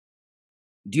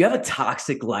Do you have a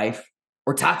toxic life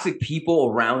or toxic people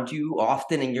around you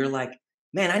often? And you're like,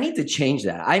 man, I need to change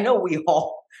that. I know we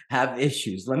all have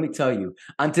issues. Let me tell you.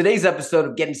 On today's episode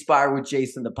of Get Inspired with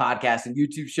Jason, the podcast and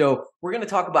YouTube show, we're going to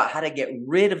talk about how to get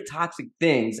rid of toxic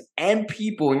things and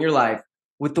people in your life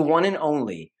with the one and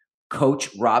only Coach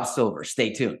Rob Silver.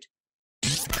 Stay tuned.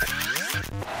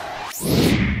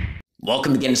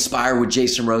 Welcome to Get Inspired with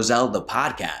Jason Rosell, the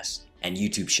podcast and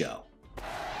YouTube show.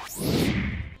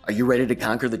 Are you ready to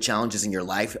conquer the challenges in your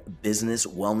life, business,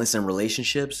 wellness, and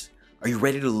relationships? Are you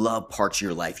ready to love parts of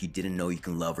your life you didn't know you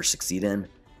can love or succeed in?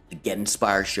 The Get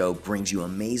Inspired show brings you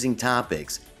amazing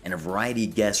topics and a variety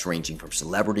of guests ranging from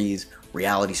celebrities,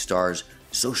 reality stars,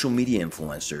 social media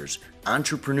influencers,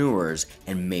 entrepreneurs,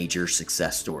 and major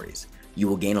success stories. You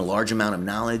will gain a large amount of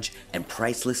knowledge and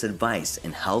priceless advice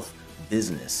in health,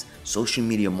 business, social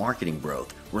media marketing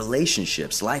growth,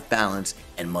 relationships, life balance,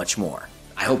 and much more.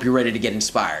 I hope you're ready to get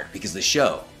inspired because the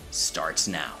show starts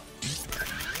now.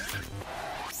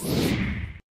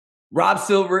 Rob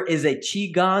Silver is a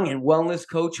Qigong and wellness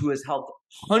coach who has helped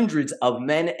hundreds of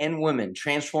men and women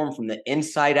transform from the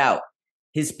inside out.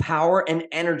 His power and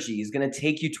energy is going to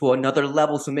take you to another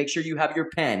level, so make sure you have your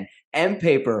pen and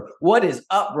paper. What is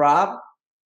up, Rob?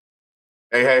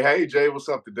 Hey, Jay, what's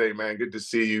up today, man? Good to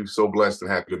see you. So blessed and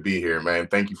happy to be here, man.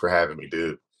 Thank you for having me,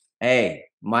 dude. Hey,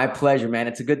 my pleasure, man.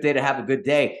 It's a good day to have a good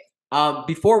day.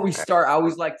 Before we start, I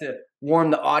always like to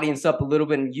warm the audience up a little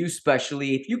bit, and you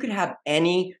especially. If you could have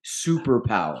any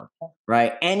superpower,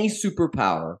 right? Any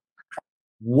superpower,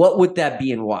 what would that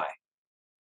be and why?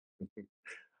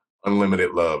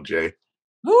 Unlimited love, Jay.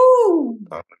 Woo!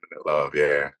 Unlimited love,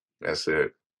 yeah. That's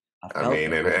it. I I felt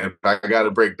mean, that. and if I got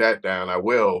to break that down, I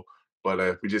will. But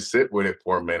if we just sit with it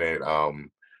for a minute,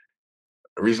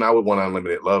 the reason I would want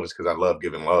unlimited love is because I love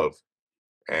giving love.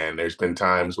 And there's been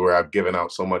times where I've given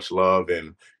out so much love,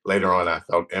 and later on I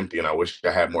felt empty, and I wish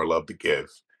I had more love to give.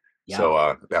 Yep.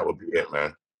 So that would be it,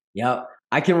 man. Yep.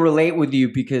 I can relate with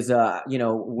you because,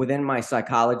 within my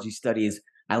psychology studies,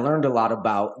 I learned a lot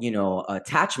about,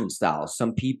 attachment styles.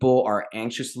 Some people are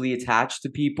anxiously attached to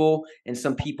people, and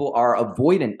some people are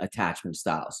avoidant attachment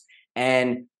styles.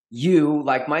 And you,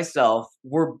 like myself,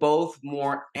 we're both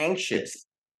more anxious,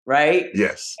 right?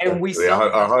 Yes, And we yeah,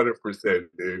 sometimes, 100%,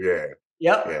 dude. Yeah.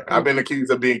 yep, Yeah, I've been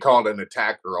accused of being called an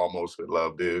attacker almost with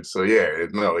love, dude. So yeah,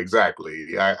 no,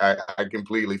 exactly. I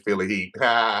completely feel the heat.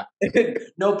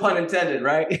 no pun intended,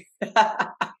 right?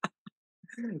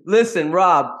 Listen,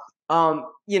 Rob,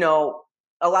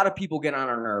 a lot of people get on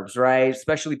our nerves, right?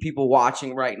 Especially people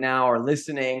watching right now or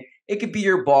listening. It could be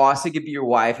your boss, it could be your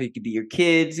wife, it could be your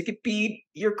kids, it could be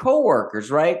your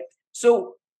coworkers, right?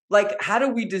 So, like, how do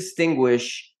we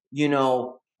distinguish,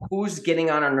 who's getting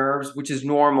on our nerves, which is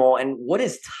normal, and what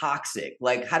is toxic?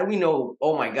 Like, how do we know,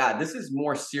 oh my God, this is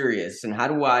more serious, and how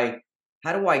do I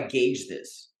gauge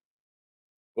this?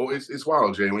 Well, it's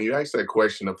wild, Jay. When you ask that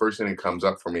question, the first thing that comes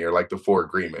up for me are like the four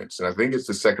agreements, and I think it's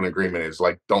the second agreement is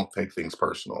like don't take things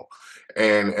personal.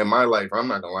 And in my life, I'm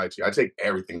not gonna lie to you, I take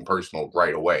everything personal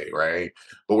right away, right?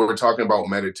 But we're talking about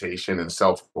meditation and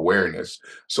self awareness.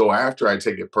 So after I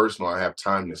take it personal, I have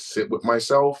time to sit with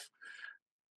myself.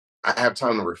 I have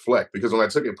time to reflect because when I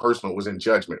took it personal, it was in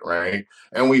judgment, right?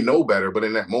 And we know better, but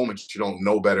in that moment, you don't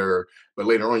know better. But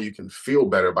later on, you can feel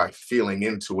better by feeling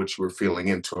into what you were feeling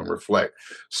into and reflect.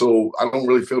 So I don't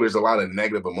really feel there's a lot of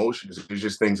negative emotions. There's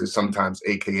just things that sometimes,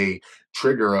 AKA,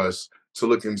 trigger us to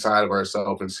look inside of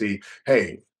ourselves and see,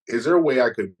 hey, is there a way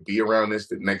I could be around this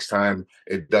that next time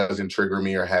it doesn't trigger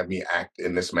me or have me act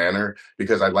in this manner?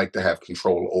 Because I'd like to have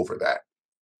control over that.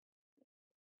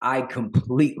 I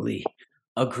completely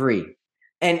agree.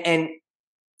 And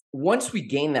once we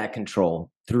gain that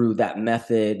control through that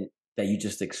method that you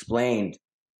just explained,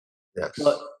 but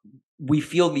Yes. we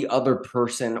feel the other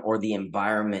person or the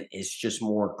environment is just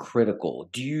more critical.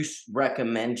 Do you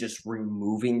recommend just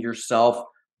removing yourself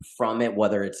from it,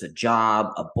 whether it's a job,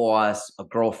 a boss, a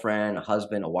girlfriend, a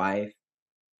husband, a wife?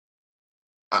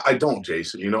 I don't,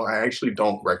 Jason. I actually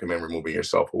don't recommend removing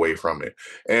yourself away from it.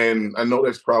 And I know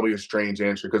that's probably a strange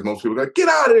answer because most people go, get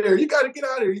out of there. You got to get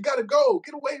out of there. You got to go.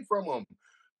 Get away from them.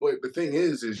 But the thing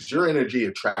is your energy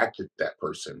attracted that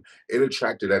person. It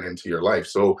attracted that into your life.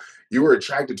 So you were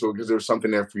attracted to it because there was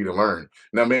something there for you to learn.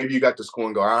 Now, maybe you got to school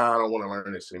and go, I don't want to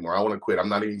learn this anymore. I want to quit. I'm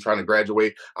not even trying to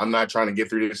graduate. I'm not trying to get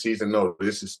through this season. No,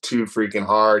 this is too freaking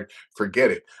hard. Forget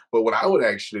it. But what I would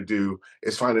actually do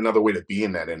is find another way to be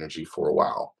in that energy for a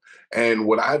while. And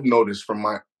what I've noticed from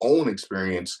my own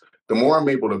experience, the more I'm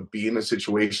able to be in a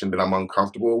situation that I'm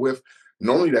uncomfortable with,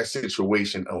 normally that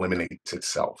situation eliminates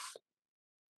itself.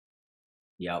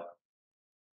 Yep.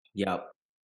 Yep.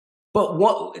 But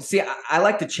what? See, I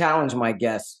like to challenge my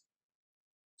guests.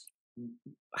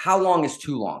 How long is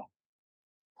too long?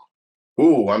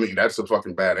 Ooh, I mean, that's a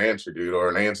fucking bad answer, dude, or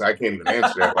an answer I can't even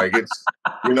answer that. Like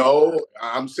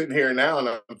I'm sitting here now and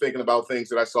I'm thinking about things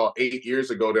that I saw 8 years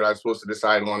ago that I was supposed to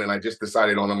decide on, and I just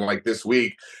decided on them like this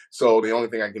week. So the only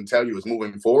thing I can tell you is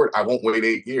moving forward, I won't wait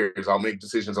 8 years. I'll make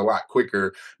decisions a lot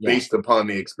quicker Yeah, based upon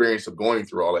the experience of going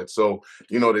through all that. So,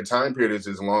 the time period is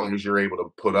as long as you're able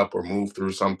to put up or move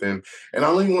through something. And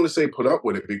I don't even want to say put up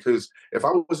with it, because if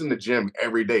I was in the gym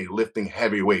every day lifting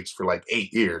heavy weights for like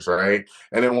 8 years, right?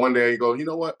 And then one day you go, you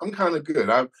know what? I'm kind of good.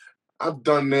 I've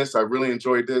done this. I really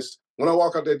enjoyed this. When I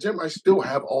walk out that gym, I still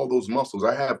have all those muscles.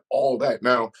 I have all that.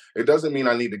 Now, it doesn't mean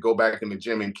I need to go back in the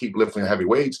gym and keep lifting heavy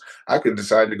weights. I could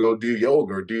decide to go do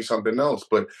yoga or do something else,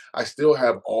 but I still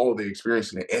have all the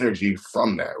experience and the energy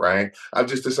from that, right? I've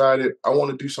just decided I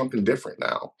want to do something different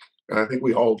now. And I think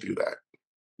we all do that.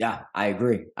 yeah, I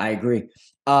agree. I agree.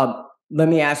 Let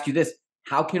me ask you this: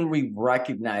 how can we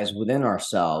recognize within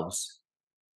ourselves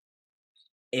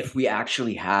if we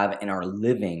actually have and are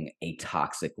living a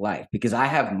toxic life? Because I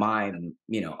have my,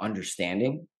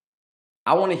 understanding.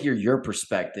 I want to hear your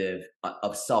perspective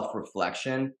of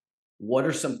self-reflection. What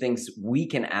are some things we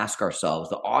can ask ourselves,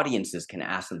 the audiences can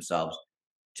ask themselves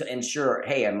to ensure,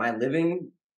 hey, am I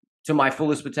living to my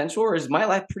fullest potential, or is my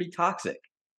life pretty toxic?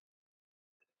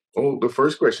 Well, the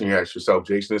first question you ask yourself,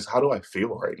 Jason, is how do I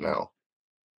feel right now?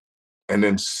 And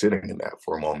then sitting in that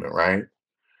for a moment, right?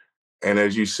 And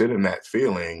as you sit in that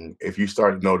feeling, if you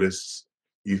start to notice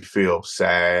you feel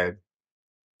sad,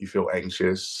 you feel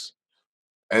anxious,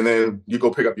 and then you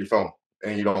go pick up your phone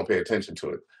and you don't pay attention to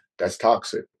it, that's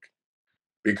toxic,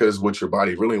 because what your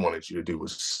body really wanted you to do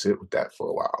was sit with that for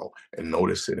a while and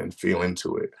notice it and feel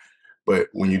into it. But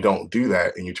when you don't do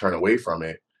that and you turn away from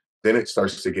it, then it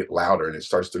starts to get louder and it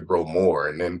starts to grow more.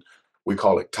 And then we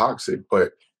call it toxic,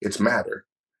 but it's matter.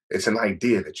 It's an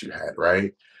idea that you had,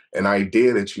 right? An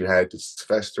idea that you had that's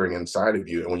festering inside of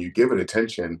you. And when you give it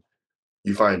attention,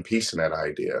 you find peace in that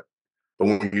idea. But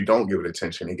when you don't give it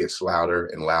attention, it gets louder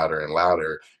and louder and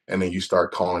louder. And then you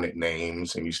start calling it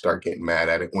names and you start getting mad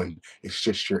at it when it's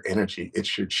just your energy,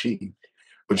 it's your chi.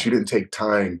 But Yeah, you didn't take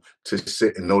time to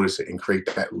sit and notice it and create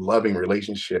that loving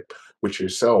relationship with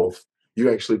yourself. You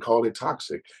actually called it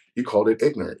toxic. You called it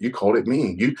ignorant. You called it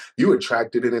mean. You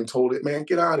attracted it and told it, man,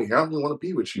 get out of here. I don't want to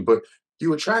be with you. But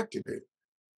you attracted it.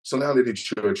 So now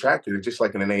that you're attracted, it's just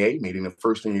like in an AA meeting, the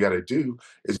first thing you got to do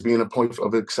is be in a point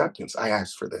of acceptance. I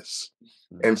asked for this.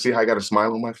 mm, And see how I got a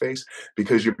smile on my face?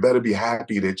 Because you better be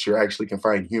happy that you actually can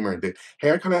find humor and that,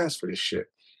 hey, I kind of asked for this shit.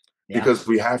 yeah, Because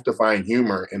we have to find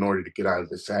humor in order to get out of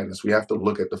the sadness. We have to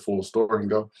look at the full story and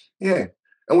go, yeah.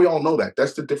 And we all know that.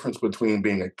 That's the difference between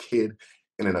being a kid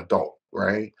and an adult,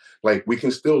 right? Like we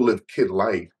can still live kids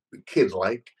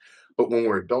like, but when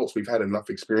we're adults, we've had enough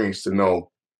experience to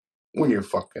know when you're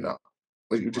fucking up.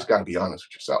 Like, you just right. got to be honest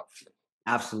with yourself.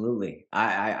 Absolutely.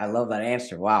 I love that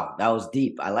answer. Wow, that was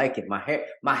deep. I like it. My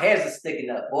hairs are sticking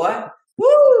up, boy.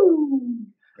 Woo!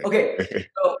 Okay,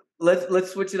 so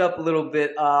let's switch it up a little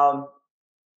bit. I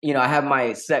have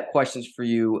my set questions for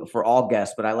you for all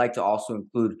guests, but I like to also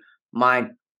include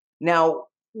mine. Now,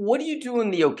 what do you do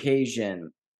in the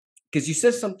occasion? Because you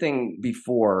said something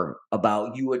before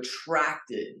about you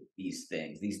attracted these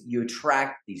things. You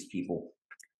attract these people.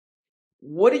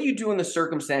 What do you do in the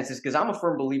circumstances? Because I'm a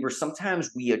firm believer,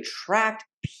 sometimes we attract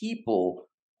people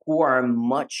who are in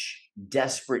much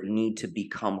desperate need to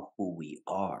become who we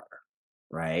are,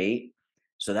 right?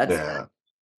 So that's Yeah.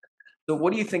 so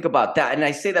what do you think about that? And I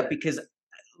say that because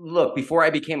look, before I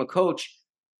became a coach,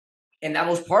 and that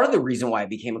was part of the reason why I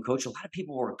became a coach, a lot of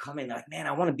people were coming like, "Man,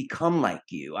 I want to become like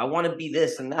you. I want to be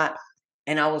this and that."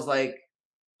 And I was like,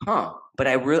 huh, but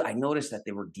I noticed that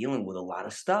they were dealing with a lot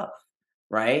of stuff,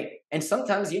 right? And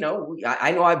sometimes,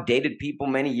 I know I've dated people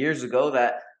many years ago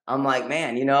that I'm like,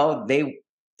 man,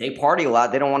 they party a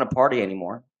lot. They don't want to party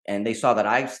anymore, and they saw that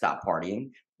I stopped partying.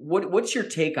 What's your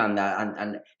take on that?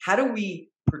 On how do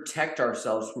we protect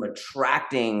ourselves from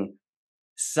attracting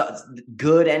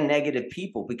good and negative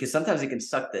people? Because sometimes it can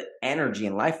suck the energy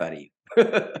and life out of you.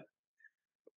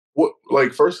 Well,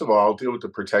 like, first of all, I'll deal with the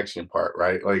protection part,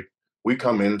 right? Like, we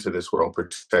come into this world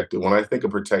protected. When I think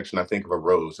of protection, I think of a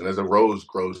rose. And as a rose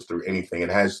grows through anything, it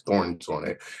has thorns on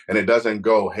it. And it doesn't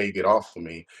go, hey, get off of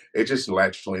me. It just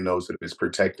naturally knows that it's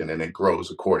protected and it grows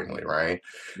accordingly, right?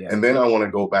 Yeah, And then I want to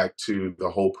go back to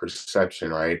the whole perception,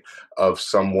 right, of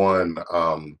someone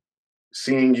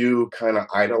seeing you, kind of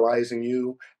idolizing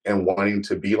you and wanting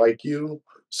to be like you.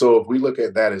 So if we look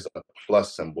at that as a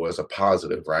plus symbol, as a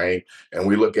positive, right? And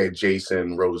we look at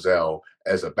Jason Rosell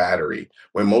as a battery.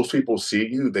 When most people see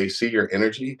you, they see your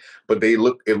energy, but it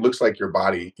looks like your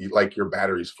body, like your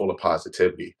battery's full of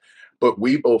positivity. But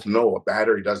we both know a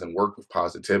battery doesn't work with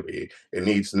positivity. It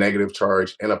needs negative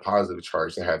charge and a positive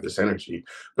charge to have this energy.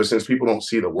 But since people don't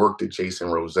see the work that Jason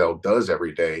Rosell does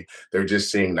every day, they're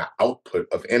just seeing the output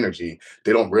of energy.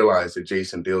 They don't realize that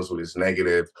Jason deals with his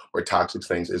negative or toxic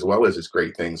things as well as his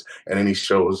great things. And then he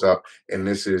shows up, and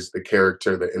this is the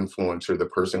character, the influencer, the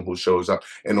person who shows up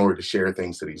in order to share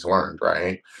things that he's learned,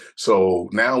 right? So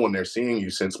now when they're seeing you,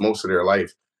 since most of their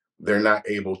life, they're not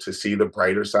able to see the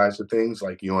brighter sides of things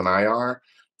like you and I are.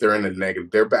 They're in the negative.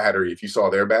 Their battery, if you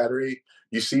saw their battery,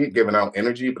 you see it giving out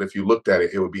energy, but if you looked at it,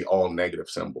 it would be all negative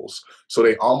symbols. So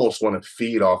they almost want to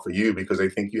feed off of you because they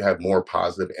think you have more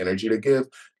positive energy to give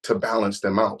to balance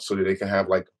them out so that they can have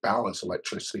like balanced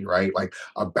electricity, right? Like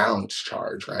a balanced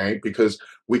charge, right? Because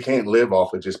we can't live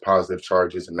off of just positive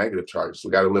charges and negative charges.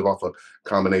 We got to live off a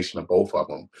combination of both of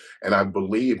them. And I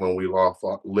believe when we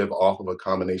live off of a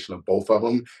combination of both of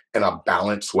them in a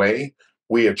balanced way,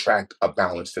 we attract a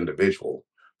balanced individual.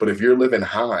 But if you're living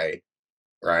high,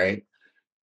 right,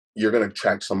 you're going to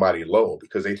attract somebody low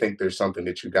because they think there's something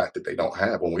that you got that they don't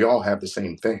have. And we all have the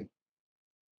same thing.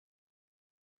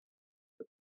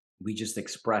 We just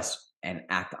express and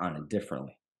act on it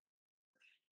differently.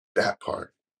 That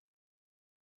part.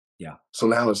 Yeah. So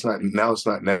now it's not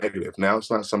negative. Now it's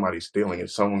not somebody stealing.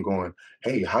 It's someone going,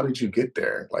 "Hey, how did you get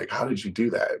there? Like, how did you do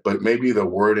that?" But maybe the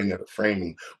wording of the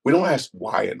framing. We don't ask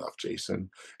why enough, Jason.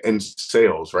 In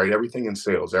sales, right? Everything in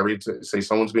sales. Say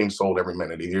someone's being sold every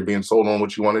minute. Either you're being sold on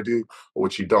what you want to do or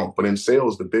what you don't. But in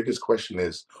sales, the biggest question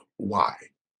is why.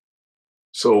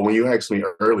 So when you asked me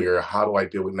earlier, how do I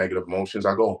deal with negative emotions?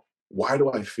 I go, why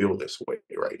do I feel this way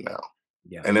right now?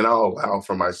 Yeah. And then I'll allow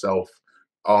for myself,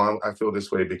 oh, I feel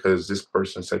this way because this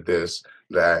person said this,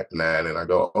 that, and that. And I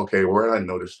go, okay, where did I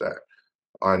notice that?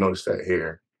 Oh, I noticed that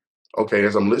here. Okay,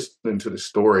 as I'm listening to the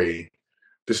story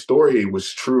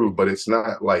was true, but it's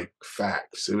not like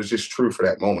facts. It was just true for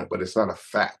that moment, but it's not a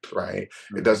fact, right?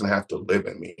 It Mhm. doesn't have to live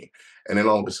in me. And then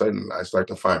all of a sudden, I start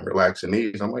to find relaxing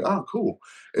ease. I'm like, oh, cool.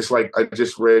 It's like I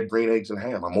just read Green Eggs and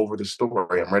Ham. I'm over the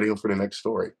story. I'm ready for the next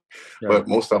story. Sure. But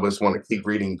most of us want to keep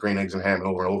reading Green Eggs and Ham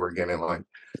over and over again and like,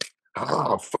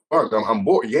 ah, fuck, I'm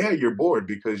bored. Yeah, you're bored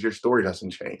because your story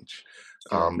doesn't change.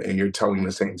 Sure. And you're telling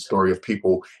the same story of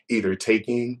people either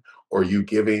taking or you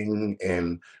giving,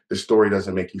 and the story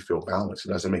doesn't make you feel balanced. It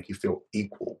doesn't make you feel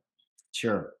equal.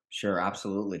 Sure. Sure.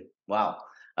 Absolutely. Wow.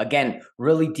 Again,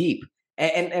 really deep.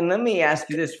 And let me ask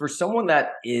you this: for someone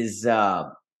that is,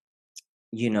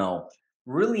 you know,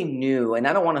 really new, and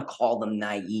I don't want to call them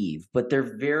naive, but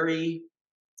they're very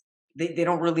they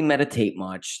don't really meditate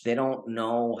much. They don't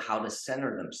know how to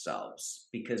center themselves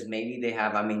because maybe they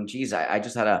have, I mean, geez, I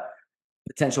just had a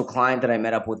potential client that I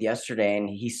met up with yesterday, and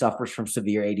he suffers from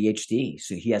severe ADHD.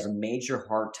 So he has a major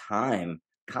hard time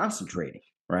concentrating,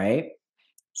 right?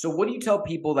 So what do you tell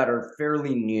people that are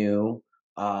fairly new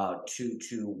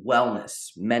to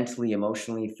wellness, mentally,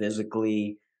 emotionally,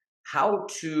 physically, how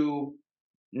to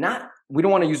not, we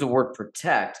don't want to use the word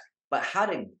protect, but how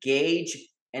to gauge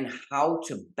and how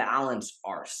to balance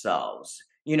ourselves,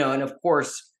 and of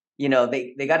course,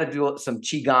 they got to do some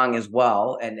qigong as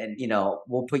well, and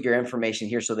we'll put your information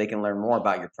here so they can learn more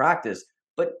about your practice,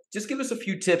 but just give us a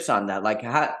few tips on that, like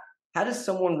how does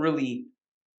someone really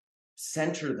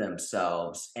center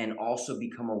themselves and also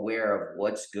become aware of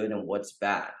what's good and what's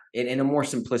bad in a more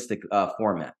simplistic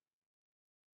format.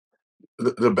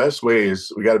 The best way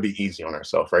is we got to be easy on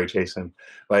ourselves, right, Jason?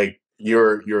 Like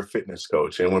you're a fitness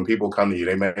coach, and when people come to you,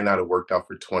 they may not have worked out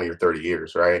for 20 or 30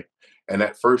 years, right? And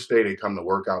that first day they come to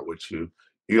work out with you,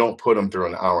 you don't put them through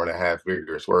an hour and a half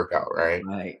vigorous workout, right?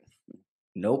 Right.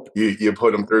 Nope. You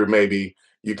put them through, maybe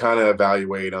you kind of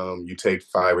evaluate them, you take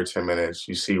 5 or 10 minutes,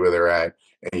 you see where they're at,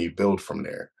 and you build from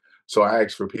there. So I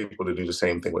ask for people to do the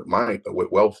same thing with mind, with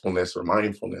wealthfulness or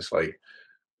mindfulness. Like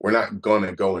we're not going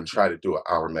to go and try to do an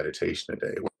hour meditation a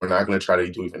day. We're not going to try to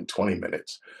do even 20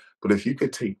 minutes. But if you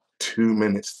could take 2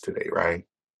 minutes today, right?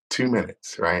 2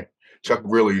 minutes, right? Chuck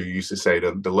Woolery used to say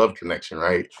the love connection,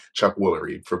 right? Chuck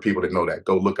Woolery, for people that know that,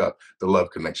 go look up the love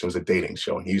connection. It was a dating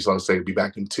show. And he used to always say, be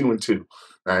back in 2 and 2,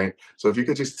 right? So if you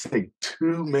could just take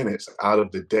 2 minutes out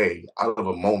of the day, out of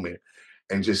a moment,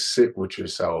 and just sit with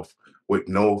yourself with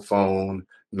no phone,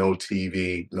 no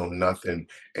TV, no nothing,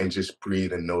 and just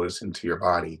breathe and notice into your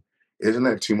body. Isn't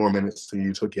that 2 more minutes than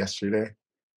you took yesterday?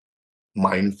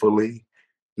 Mindfully,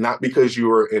 not because you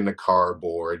were in the car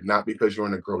bored, not because you were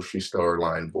in the grocery store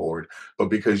line bored, but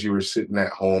because you were sitting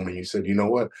at home and you said, you know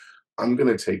what? I'm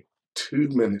going to take 2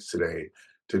 minutes today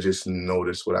to just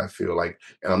notice what I feel like,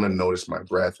 and I'm gonna notice my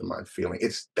breath and my feeling.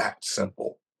 It's that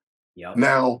simple. Yep.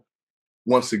 Now,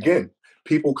 once again,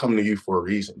 people come to you for a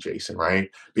reason, Jason, right?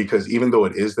 Because even though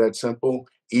it is that simple,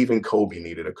 even Kobe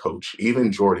needed a coach,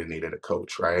 even Jordan needed a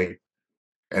coach, right?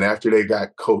 And after they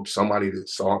got coached, somebody that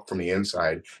saw it from the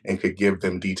inside and could give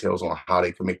them details on how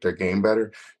they could make their game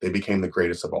better, they became the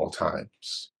greatest of all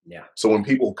times. Yeah. So when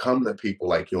people come to people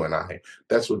like you and I,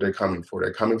 that's what they're coming for.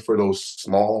 They're coming for those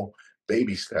small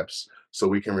baby steps so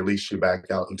we can release you back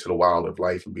out into the wild of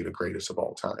life and be the greatest of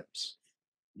all times.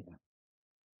 Yeah.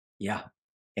 Yeah.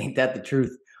 Ain't that the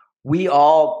truth? We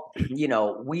all,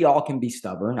 we all can be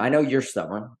stubborn. I know you're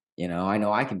stubborn. I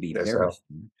know I can be That's very how.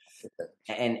 stubborn.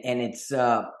 And it's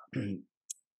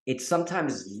it's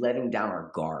sometimes letting down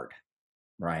our guard,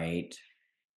 right?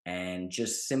 And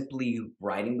just simply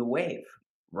riding the wave,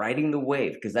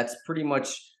 because that's pretty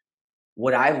much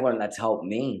what I've learned that's helped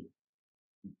me,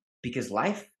 because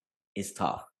life is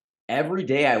tough. Every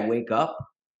day I wake up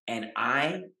and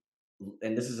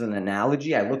and this is an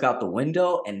analogy, I look out the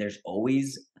window and there's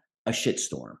always a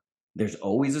shitstorm. There's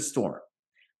always a storm.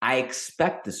 I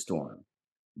expect the storm.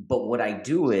 But what I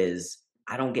do is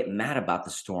I don't get mad about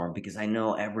the storm because I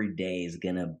know every day is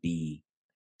going to be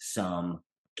some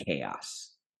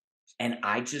chaos. And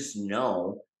I just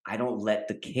know I don't let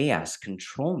the chaos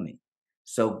control me.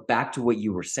 So back to what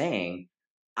you were saying,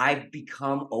 I've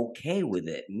become okay with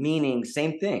it, meaning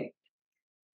same thing.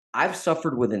 I've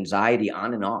suffered with anxiety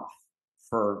on and off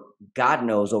for God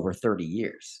knows over 30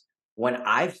 years. When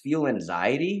I feel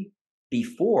anxiety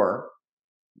before,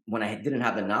 when I didn't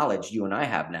have the knowledge you and I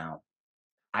have now,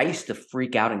 I used to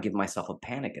freak out and give myself a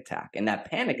panic attack. And that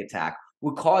panic attack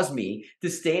would cause me to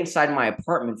stay inside my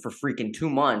apartment for freaking 2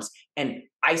 months and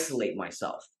isolate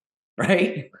myself.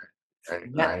 Right.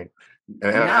 Right, Now, right.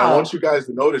 And I want now you guys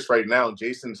to notice right now,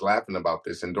 Jason's laughing about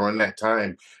this. And during that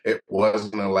time, it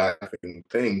wasn't a laughing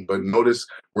thing. But notice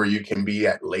where you can be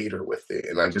at later with it.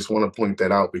 And I just want to point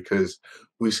that out because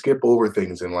we skip over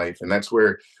things in life. And that's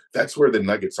where the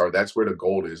nuggets are. That's where the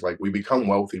gold is. Like we become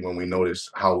wealthy when we notice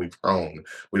how we've grown.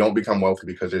 We don't become wealthy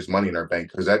because there's money in our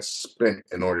bank, because that's spent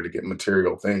in order to get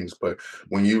material things. But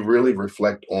when you really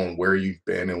reflect on where you've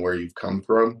been and where you've come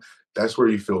from, that's where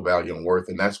you feel value and worth.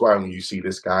 And that's why when you see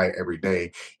this guy every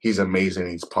day, he's amazing.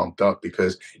 He's pumped up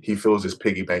because he fills his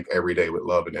piggy bank every day with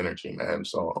love and energy, man.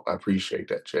 So I appreciate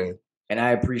that, Jay. and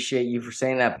I appreciate you for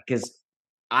saying that, because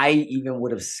I even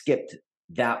would have skipped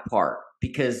that part,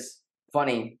 because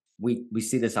funny, we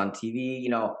see this on TV,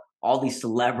 all these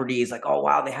celebrities like, oh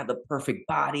wow, they have the perfect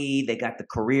body, they got the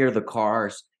career, the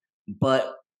cars,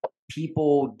 but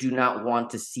people do not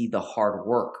want to see the hard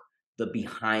work, the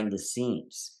behind the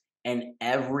scenes. And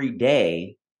every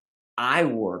day I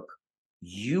work,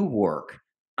 you work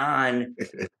on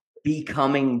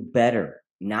becoming better,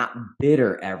 not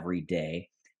bitter every day,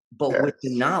 but with the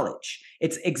Yes. knowledge.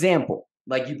 It's example,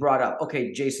 like you brought up.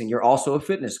 Okay, Jason, you're also a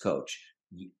fitness coach.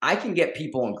 I can get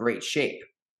people in great shape,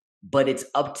 but it's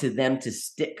up to them to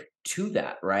stick to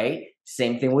that, right?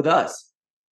 Same thing with us.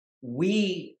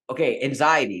 Okay,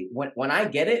 anxiety. When I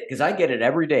get it, because I get it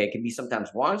every day. It can be sometimes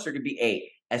once or it could be eight.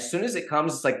 As soon as it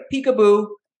comes, it's like peekaboo.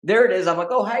 There it is. I'm like,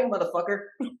 oh, hi, motherfucker.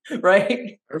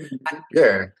 Right?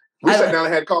 Yeah. We sat I, down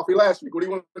and had coffee last week. What do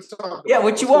you want to talk yeah, about?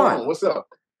 what you What's going want? on? What's up?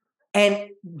 And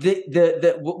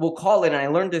the we'll call it, and I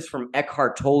learned this from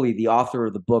Eckhart Tolle, the author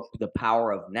of the book The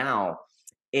Power of Now.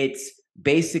 It's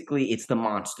basically it's the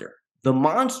monster. The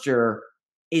monster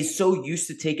is so used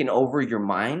to taking over your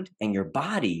mind and your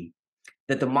body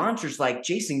that the monster's like,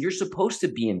 Jason, you're supposed to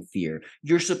be in fear.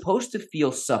 You're supposed to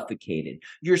feel suffocated.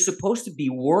 You're supposed to be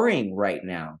worrying right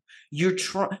now. You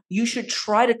should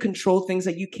try to control things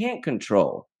that you can't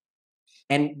control.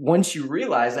 And once you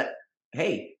realize that,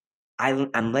 hey,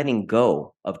 I'm letting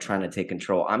go of trying to take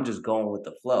control. I'm just going with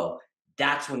the flow.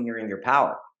 That's when you're in your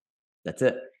power. That's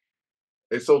it.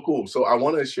 It's so cool. So I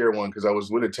want to share one because I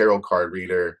was with a tarot card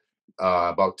reader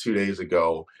about 2 days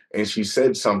ago, and she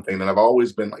said something. And I've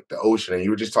always been like the ocean, and you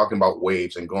were just talking about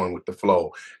waves and going with the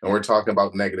flow, and we're talking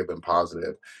about negative and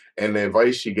positive. And the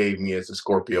advice she gave me as a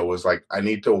Scorpio was like, I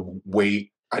need to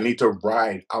wait. I need to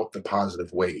ride out the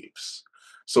positive waves.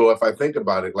 So if I think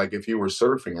about it, like if you were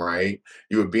surfing, right,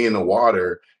 you would be in the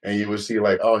water and you would see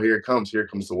like, oh, here comes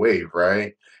the wave,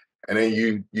 right? And then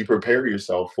you prepare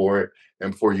yourself for it,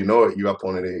 and before you know it, you up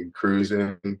on it and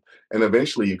cruising, and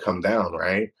eventually you come down,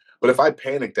 right? But if I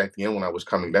panicked at the end when I was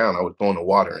coming down, I would go in the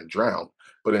water and drown.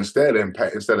 But instead of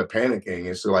panicking,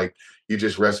 it's like you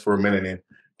just rest for a minute and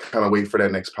kind of wait for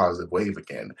that next positive wave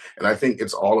again. And I think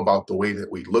it's all about the way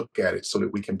that we look at it so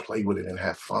that we can play with it and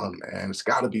have fun, man. It's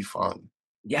got to be fun.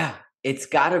 Yeah. It's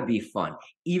gotta be fun.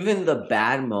 Even the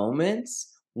bad moments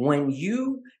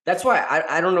that's why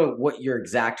I don't know what your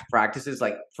exact practice is.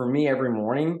 Like for me, every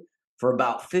morning for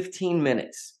about 15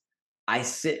 minutes, I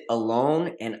sit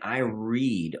alone and I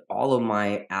read all of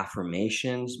my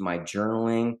affirmations, my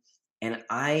journaling, and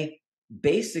I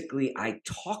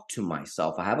talk to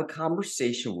myself. I have a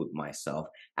conversation with myself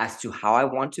as to how I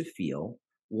want to feel.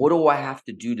 What do I have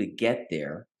to do to get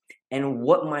there? And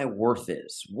what my worth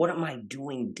is. What am I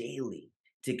doing daily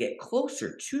to get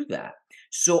closer to that?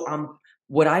 So I'm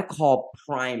what I call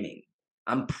priming.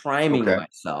 I'm priming Okay.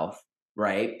 myself,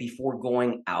 right, before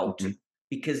going out. Hmm.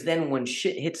 Because then when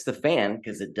shit hits the fan,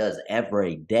 because it does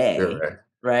every You're day, right.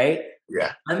 right?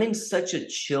 Yeah. I'm in such a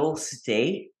chill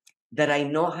state that I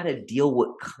know how to deal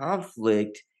with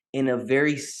conflict in a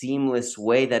very seamless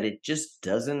way that it just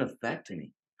doesn't affect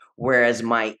me. Whereas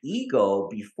my ego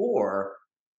before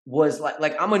was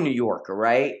like I'm a New Yorker,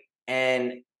 right?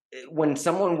 And when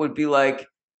someone would be like,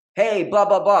 "Hey, blah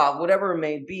blah blah," whatever it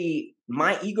may be,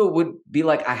 my ego would be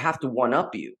like, "I have to one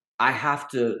up you. I have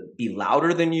to be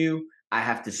louder than you. I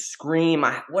have to scream.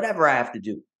 Whatever I have to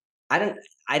do." I didn't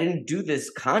I didn't do this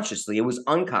consciously. It was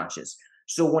unconscious.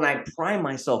 So when I prime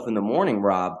myself in the morning,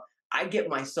 Rob, I get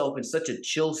myself in such a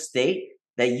chill state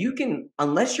that you can,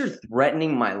 unless you're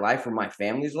threatening my life or my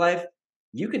family's life,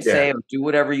 you can Yeah. say or do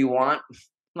whatever you want.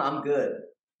 I'm good.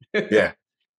 Yeah.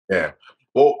 Yeah.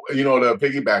 Well, to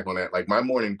piggyback on that, like my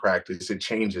morning practice, it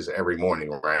changes every morning,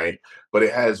 right? But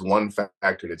it has one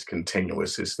factor that's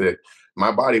continuous. Is that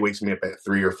my body wakes me up at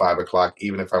 3 or 5 o'clock,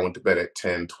 even if I went to bed at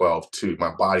 10, 12, 2,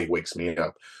 my body wakes me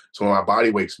up. So when my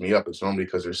body wakes me up, it's normally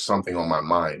because there's something on my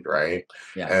mind, right?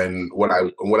 Yes. And what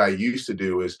I used to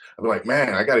do is I'm like,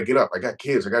 man, I gotta get up. I got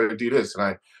kids, I gotta do this. And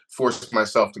I forced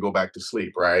myself to go back to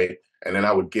sleep, right? And then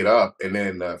I would get up, and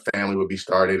then family would be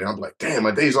started, and I'm like, "Damn, my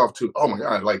day's off too." Oh my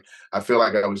god! Like I feel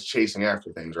like I was chasing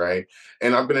after things, right?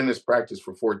 And I've been in this practice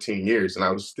for 14 years, and I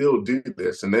would still do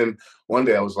this. And then one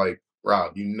day I was like,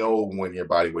 "Rob, you know when your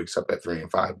body wakes up at 3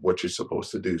 and 5, what you're supposed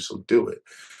to do, so do it."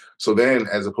 So then,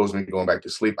 as opposed to me going back to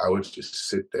sleep, I would just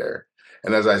sit there.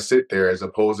 And as I sit there, as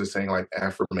opposed to saying like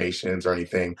affirmations or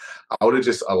anything, I would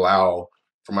just allow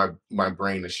for my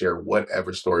brain to share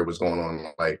whatever story was going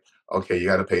on. Like, okay, you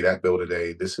got to pay that bill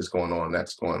today. This is going on.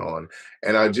 That's going on.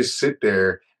 And I just sit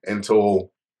there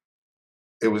until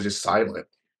it was just silent.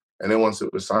 And then once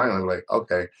it was silent, I'm like,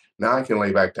 okay, now I can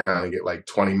lay back down and get like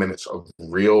 20 minutes of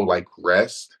real like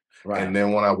rest. Right. And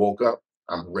then when I woke up,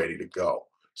 I'm ready to go.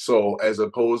 So as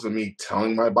opposed to me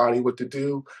telling my body what to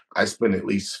do, I spend at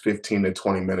least 15 to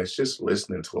 20 minutes just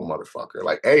listening to a motherfucker.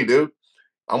 Like, hey, dude,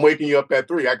 I'm waking you up at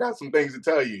 3. I got some things to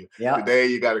tell you. Yeah. Today,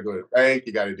 you got to go to the bank.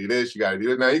 You got to do this. You got to do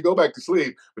this. Now, you go back to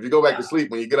sleep. If you go back Yeah. to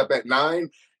sleep, when you get up at 9,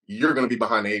 you're going to be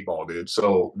behind the 8 ball, dude.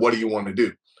 So what do you want to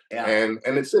do? Yeah. And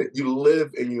it's it. You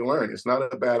live and you learn. It's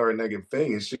not a bad or a negative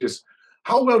thing. It's just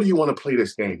how well do you want to play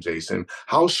this game, Jason?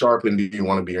 How sharpened do you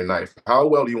want to be your knife? How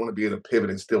well do you want to be able to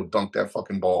pivot and still dunk that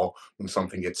fucking ball when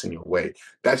something gets in your way?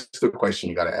 That's the question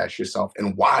you got to ask yourself.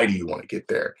 And why do you want to get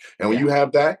there? And when Yeah. you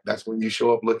have that, that's when you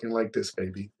show up looking like this,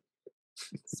 baby.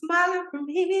 Smiling from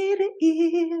ear to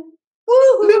ear.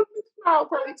 Woo! Little smile,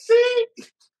 right? See?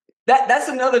 That's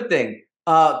another thing.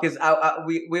 Because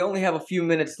we only have a few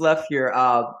minutes left here.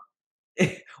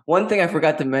 One thing I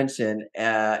forgot to mention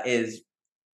is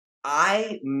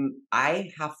I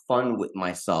have fun with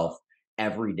myself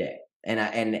every day,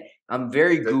 and I'm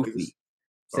very goofy.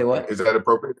 Say Okay. what? Is that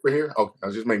appropriate for here? Okay. I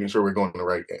was just making sure we're going the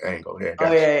right angle. Yeah, Oh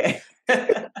gotcha. yeah.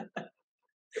 Yeah.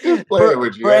 Just playing For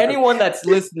with you. for Yeah. anyone that's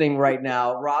listening right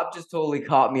now, Rob just totally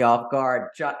caught me off guard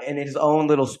in his own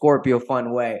little Scorpio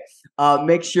fun way.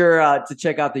 Make sure to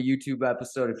check out the YouTube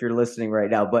episode if you're listening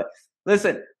right now. But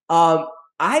listen,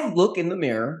 I look in the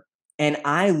mirror and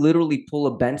I literally pull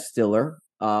a Ben Stiller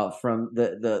from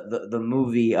the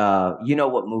movie. You know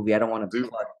what movie? I don't want to Zoo.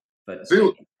 plug, but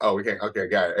Zoo. Oh, we can't. Okay,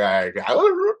 got it. Got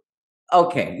it.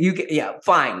 okay, yeah,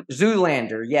 fine.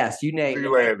 Zoolander, yes, you named it.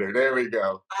 Zoolander. There we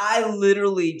go. I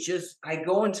literally I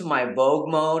go into my Vogue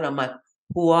mode. I'm like,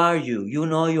 who are you? You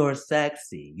know you're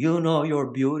sexy. You know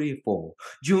you're beautiful.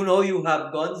 You know you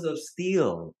have guns of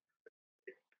steel,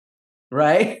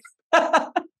 right?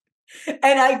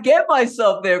 And I get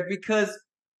myself there because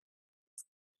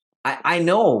I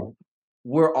know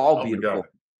we're all Oh my beautiful.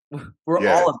 god. We're all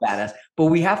Yes. a badass, but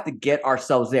we have to get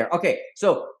ourselves there. Okay,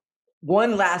 so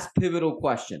one last pivotal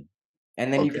question,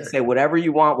 and then you can Okay. say whatever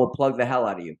you want. We'll plug the hell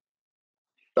out of you.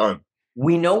 Done.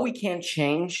 We know we can't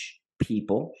change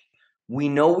people. We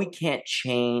know we can't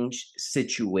change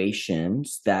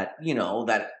situations that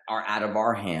are out of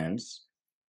our hands.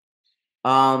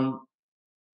 Um,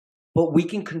 but we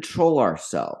can control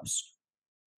ourselves.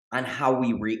 on how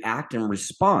we react and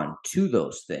respond to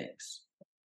those things.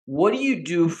 What do you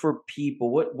do for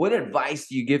people? What advice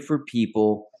do you give for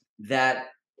people that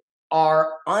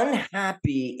are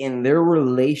unhappy in their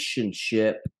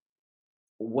relationship,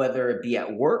 whether it be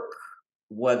at work,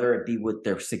 whether it be with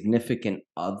their significant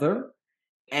other,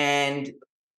 and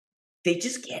they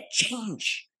just can't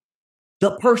change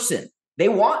the person. They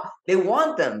want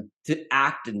them to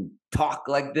act and talk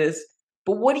like this,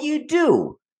 but what do you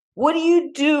do? What do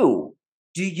you do?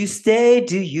 Do you stay?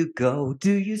 Do you go?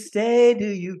 Do you stay? Do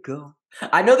you go?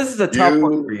 I know this is a tough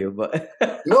one for You you, but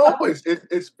no,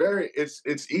 it's very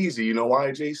it's easy. You know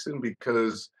why, Jason?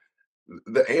 Because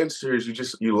the answer is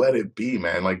you let it be,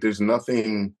 man. Like there's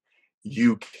nothing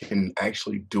you can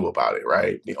actually do about it,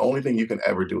 right? The only thing you can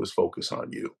ever do is focus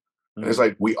on you. And it's Mm,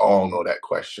 like we all know that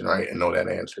question, right? And know that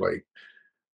answer. Like,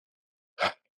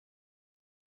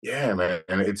 yeah, man.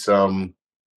 And it's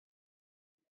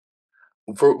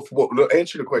for to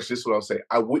answer the question, this is what I'll say.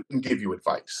 I wouldn't give you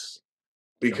advice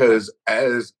okay. because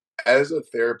as a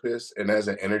therapist and as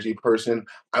an energy person,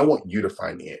 I want you to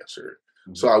find the answer.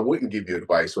 So Mhm. I wouldn't give you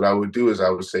advice. What I would do is I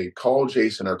would say call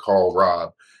Jason or call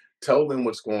Rob, tell them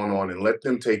what's going on, and let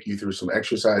them take you through some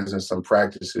exercises and some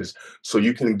practices so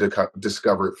you can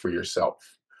discover it for yourself.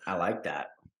 I like that.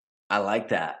 I like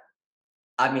that.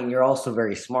 I mean, you're also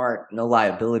very smart. No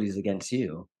liabilities against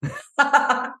you.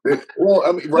 Well,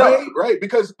 I mean, No. right.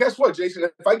 Because guess what, Jason?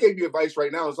 If I gave you advice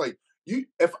right now, it's like you.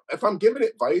 If I'm giving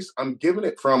advice, I'm giving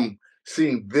it from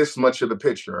seeing this much of the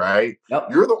picture, right? Yep.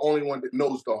 You're the only one that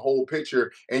knows the whole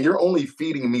picture, and you're only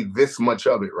feeding me this much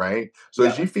of it, right? So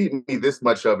as Yep. you feed me this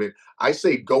much of it, I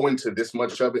say go into this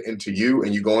much of it into you,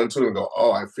 and you go into it and go,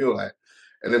 oh, I feel that,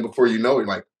 and then before you know it,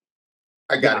 like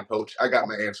I got Yeah. it, coach. I got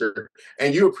my answer.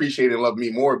 And you appreciate and love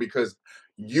me more because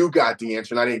you got the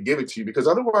answer and I didn't give it to you. Because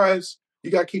otherwise,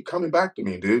 you got to keep coming back to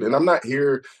me, dude. And I'm not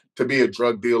here to be a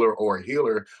drug dealer or a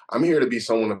healer. I'm here to be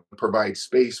someone to provide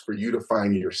space for you to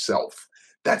find yourself.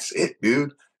 That's it,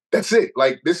 dude. That's it.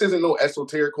 Like, this isn't no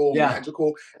esoterical, Yeah.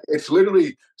 magical. It's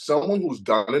literally someone who's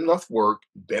done enough work,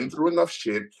 been through enough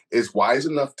shit, is wise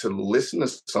enough to listen to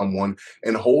someone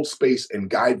and hold space and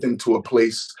guide them to a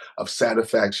place of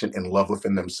satisfaction and love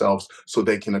within themselves so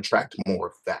they can attract more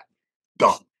of that.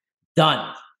 Done.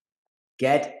 Done.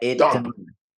 Get it Done. done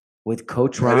with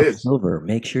Coach That Rob is. Silver.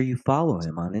 Make sure you follow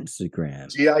him on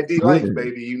Instagram, GID life, Twitter,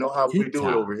 baby. You know how we do it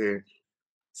TikTok. over here.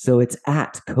 So it's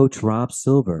at Coach Rob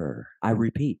Silver. I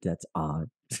repeat, that's odd.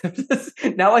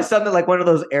 Now I sounded like one of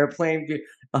those airplane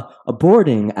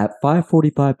boarding at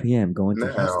 5:45 p.m. going to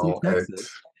Houston, Now, Texas.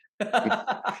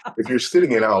 if you're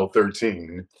sitting in aisle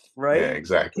 13, yeah, Right?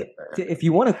 exactly. If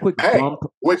you want a quick Hey, bump,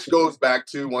 which goes back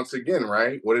to, once again,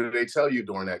 right? What did they tell you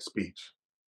during that speech?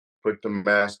 Put the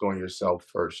mask on yourself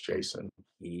first, Jason.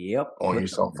 yep, On put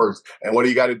yourself them. first. And what do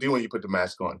you got to do when you put the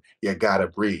mask on? You got to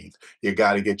breathe. You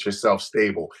got to get yourself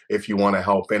stable if you want to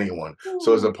help anyone.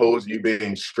 So as opposed to you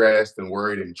being stressed and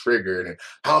worried and triggered, and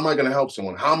how am I going to help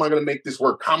someone? How am I going to make this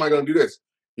work? How am I going to do this?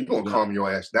 You're going to Yep, calm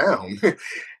your ass down and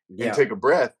yep, take a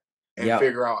breath and yep.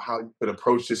 figure out how you could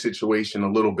approach the situation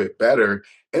a little bit better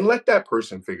and let that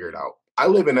person figure it out. I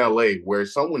live in LA where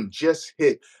someone just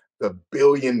hit the $1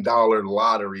 billion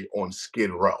lottery on Skid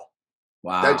Row.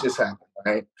 That Wow. just happened,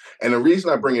 right? And the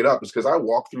reason I bring it up is because I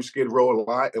walk through Skid Row a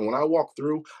lot. And when I walk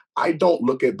through, I don't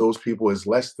look at those people as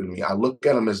less than me. I look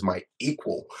at them as my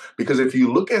equal. Because if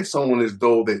you look at someone as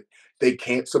though that they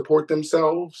can't support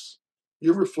themselves,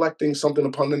 you're reflecting something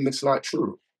upon them that's not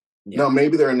true. Now, Yep,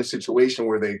 maybe they're in a situation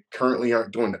where they currently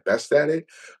aren't doing the best at it.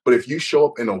 But if you show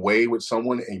up in a way with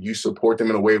someone and you support them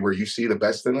in a way where you see the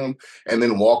best in them and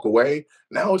then walk away,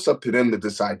 now it's up to them to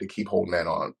decide to keep holding that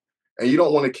on. And you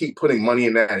don't want to keep putting money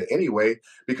in that anyway,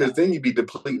 because yep, then you'd be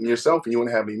depleting yourself and you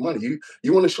wouldn't have any money.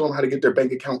 You want to show them how to get their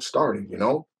bank account started, you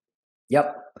know?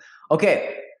 yep.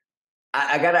 Okay,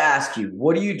 I got to ask you,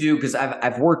 what do you do? Because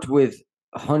I've worked with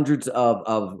hundreds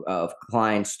of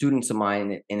clients, students of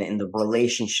mine in the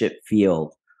relationship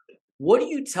field. What do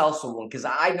you tell someone? Because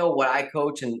I know what I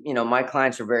coach, and my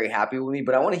clients are very happy with me.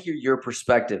 But I want to hear your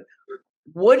perspective.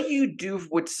 What do you do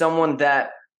with someone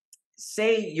that,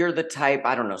 say, you're the type?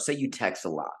 I don't know. Say you text a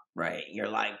lot, right? You're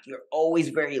always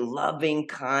very loving,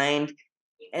 kind,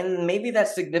 and maybe that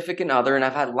significant other, and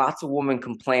I've had lots of women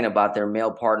complain about their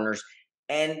male partners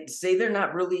and say they're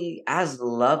not really as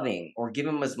loving or give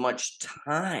them as much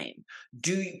time.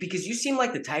 Do you, because you seem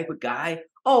like the type of guy,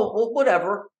 oh, well,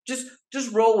 whatever, just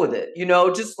roll with it,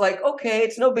 just like, okay,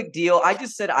 it's no big deal. I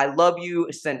just said I love you,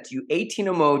 sent you 18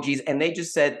 emojis, and they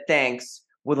just said thanks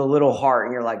with a little heart,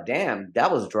 and you're like, damn,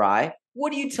 that was dry.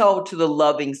 What do you tell to the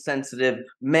loving, sensitive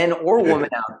men or women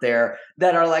out there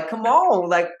that are like, come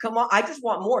on, I just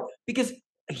want more? Because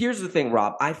here's the thing,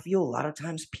 Rob, I feel a lot of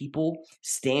times people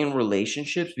stay in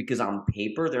relationships because on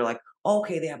paper they're like,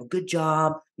 okay, they have a good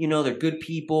job, they're good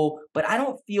people, but I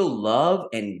don't feel love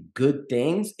and good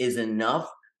things is enough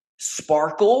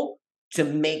sparkle to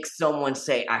make someone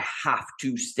say, I have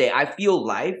to stay. I feel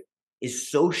life is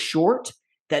so short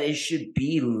that it should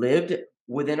be lived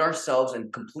within ourselves in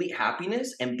complete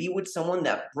happiness and be with someone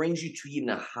that brings you to even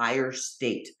a higher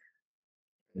state.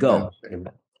 Go. Amen.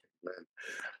 Amen.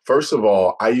 First of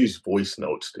all, I use voice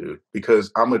notes, dude,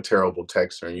 because I'm a terrible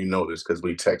texter, and you know this because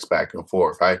we text back and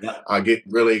forth. Yep. I get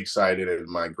really excited, and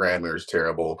my grammar is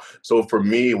terrible. So for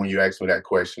me, when you ask me that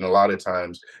question, a lot of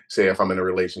times, say if I'm in a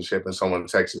relationship and someone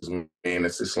texts me and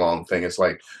it's this long thing, it's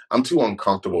like I'm too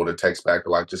uncomfortable to text back a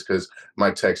lot just because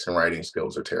my text and writing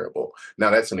skills are terrible.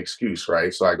 Now that's an excuse,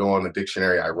 right? So I go on the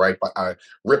dictionary, I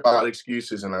rip out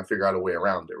excuses, and I figure out a way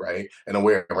around it, right? And the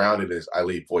way around it is I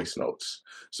leave voice notes.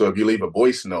 So if you leave a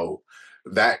voice note,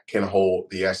 that can hold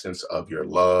the essence of your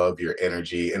love, your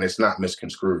energy, and it's not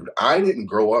misconstrued. I didn't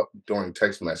grow up during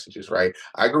text messages, right?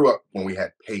 I grew up when we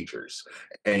had pagers,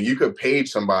 and you could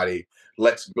page somebody,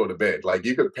 let's go to bed. Like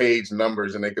you could page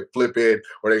numbers and they could flip it,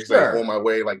 or they could say, on Sure. my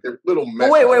way. Like they're little But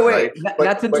wait, messages, wait, right? wait.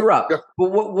 Not to interrupt. But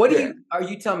what do Yeah, you are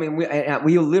you telling me?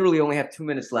 We literally only have 2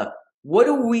 minutes left. What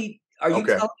do we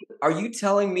okay. are you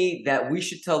telling me that we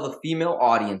should tell the female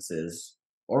audiences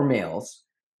or males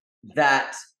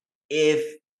that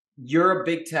if you're a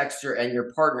big texter and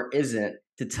your partner isn't,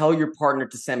 to tell your partner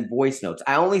to send voice notes?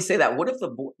 I only say that. What if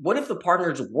the partner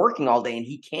is working all day and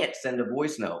he can't send a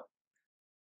voice note?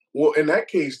 Well, in that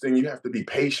case, then you have to be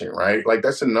patient, right? Like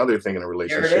that's another thing in a There it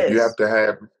relationship. is. You have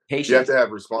Patience. to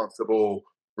have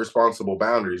responsible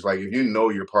boundaries. Like if you know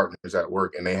your partner's at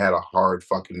work and they had a hard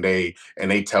fucking day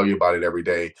and they tell you about it every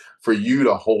day, for you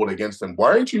to hold against them,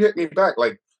 why aren't you hitting me back?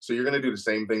 Like, so you're gonna do the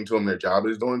same thing to them their job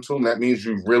is doing to them. That means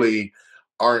you really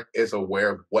aren't as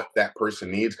aware of what that person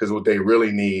needs because what they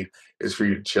really need is for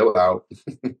you to chill out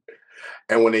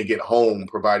and when they get home,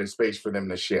 provide a space for them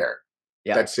to share.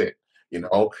 Yeah. That's it. And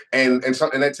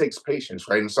that takes patience,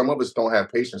 right? And some of us don't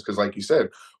have patience because, like you said,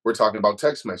 we're talking about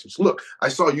text messages. Look, I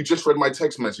saw you just read my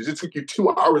text message. It took you 2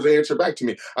 hours to answer back to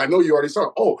me. I know you already saw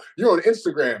it. Oh, you're on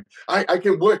Instagram. I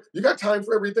can what? You got time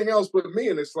for everything else but me?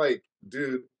 And it's like,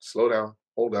 dude, slow down,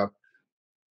 hold up.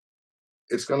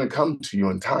 It's going to come to you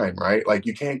in time, right? Like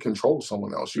you can't control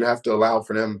someone else. You have to allow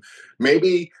for them.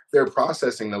 Maybe they're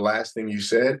processing the last thing you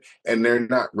said and they're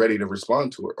not ready to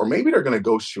respond to it. Or maybe they're going to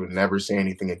ghost you and never say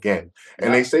anything again.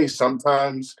 And they Yeah. say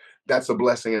sometimes that's a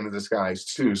blessing in disguise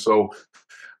too. So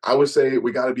I would say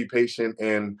we got to be patient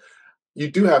and you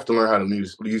do have to learn how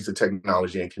to use the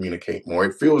technology and communicate more.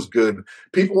 It feels good.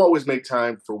 People always make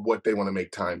time for what they want to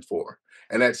make time for.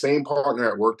 And that same partner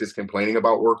at work that's complaining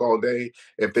about work all day,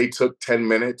 if they took 10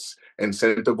 minutes and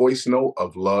sent a voice note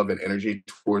of love and energy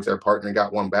towards their partner and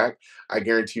got one back, I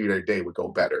guarantee you their day would go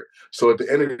better. So at the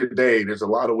end of the day, there's a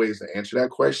lot of ways to answer that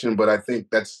question, but I think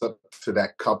that's up to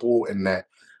that couple and that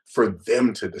for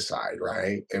them to decide,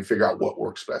 right? And figure out what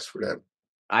works best for them.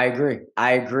 I agree.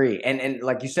 I agree. And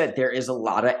like you said, there is a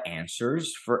lot of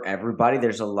answers for everybody.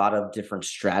 There's a lot of different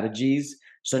strategies.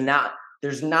 So not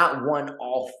there's not one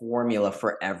all formula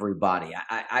for everybody.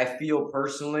 I feel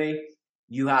personally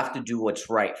you have to do what's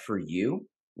right for you,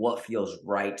 what feels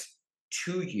right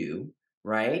to you,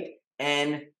 right?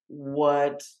 And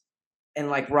what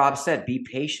and like Rob said, be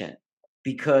patient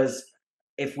because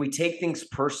if we take things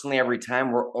personally every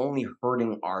time, we're only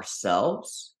hurting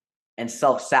ourselves and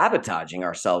self sabotaging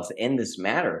ourselves in this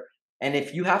matter. And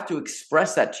if you have to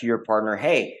express that to your partner,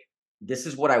 hey, this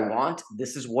is what I want,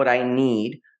 this is what I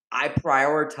need. I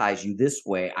prioritize you this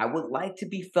way. I would like to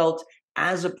be felt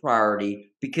as a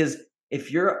priority because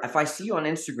if I see you on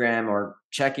Instagram or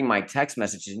checking my text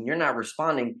messages and you're not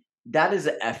responding, that is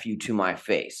a F you to my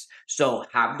face. So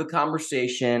have the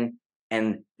conversation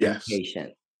and be Yes.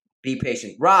 patient. Be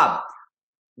patient. Rob,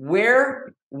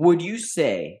 where would you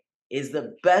say is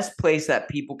the best place that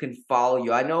people can follow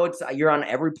you? I know you're on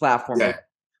every platform, but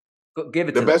Yeah. give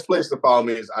it The to them. best place to follow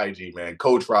me is IG, man.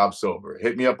 Coach Rob Silver.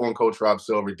 Hit me up on Coach Rob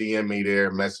Silver. DM me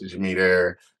there. Message me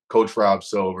there. Coach Rob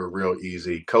Silver, real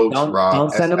easy. Coach Rob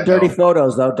Don't send them dirty SIL.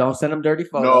 photos though. Don't send them dirty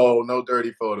photos. No, no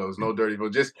dirty photos. No dirty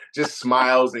photos. Just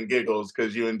smiles and giggles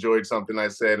because you enjoyed something I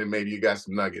said and maybe you got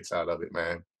some nuggets out of it,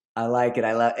 man. I like it.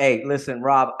 I love. Hey, listen,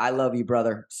 Rob, I love you,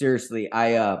 brother. Seriously,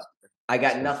 I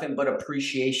got nothing but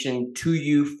appreciation to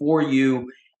you for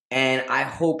you, and I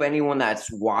hope anyone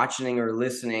that's watching or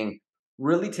listening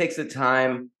really takes the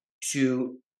time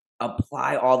to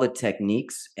apply all the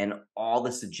techniques and all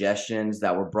the suggestions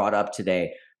that were brought up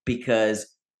today,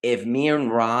 because if me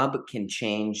and Rob can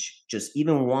change just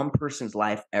even one person's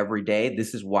life every day,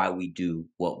 this is why we do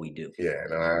what we do. Yeah,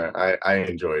 no, I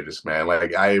enjoy this, man.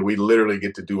 Like we literally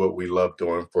get to do what we love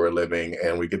doing for a living,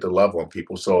 and we get to love on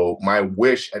people. So my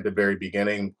wish at the very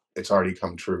beginning, it's already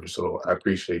come true. So I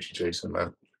appreciate you, Jason,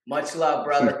 man. Much love,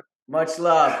 brother. Much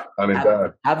love.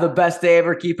 Have the best day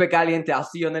ever. Keep it caliente. I'll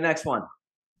see you on the next one.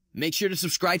 Make sure to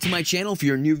subscribe to my channel if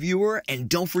you're a new viewer, and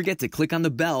don't forget to click on the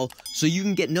bell so you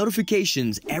can get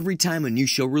notifications every time a new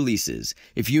show releases.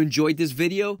 If you enjoyed this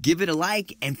video, give it a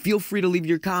like and feel free to leave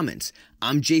your comments.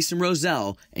 I'm Jason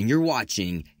Rosell, and you're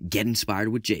watching Get Inspired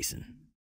with Jason.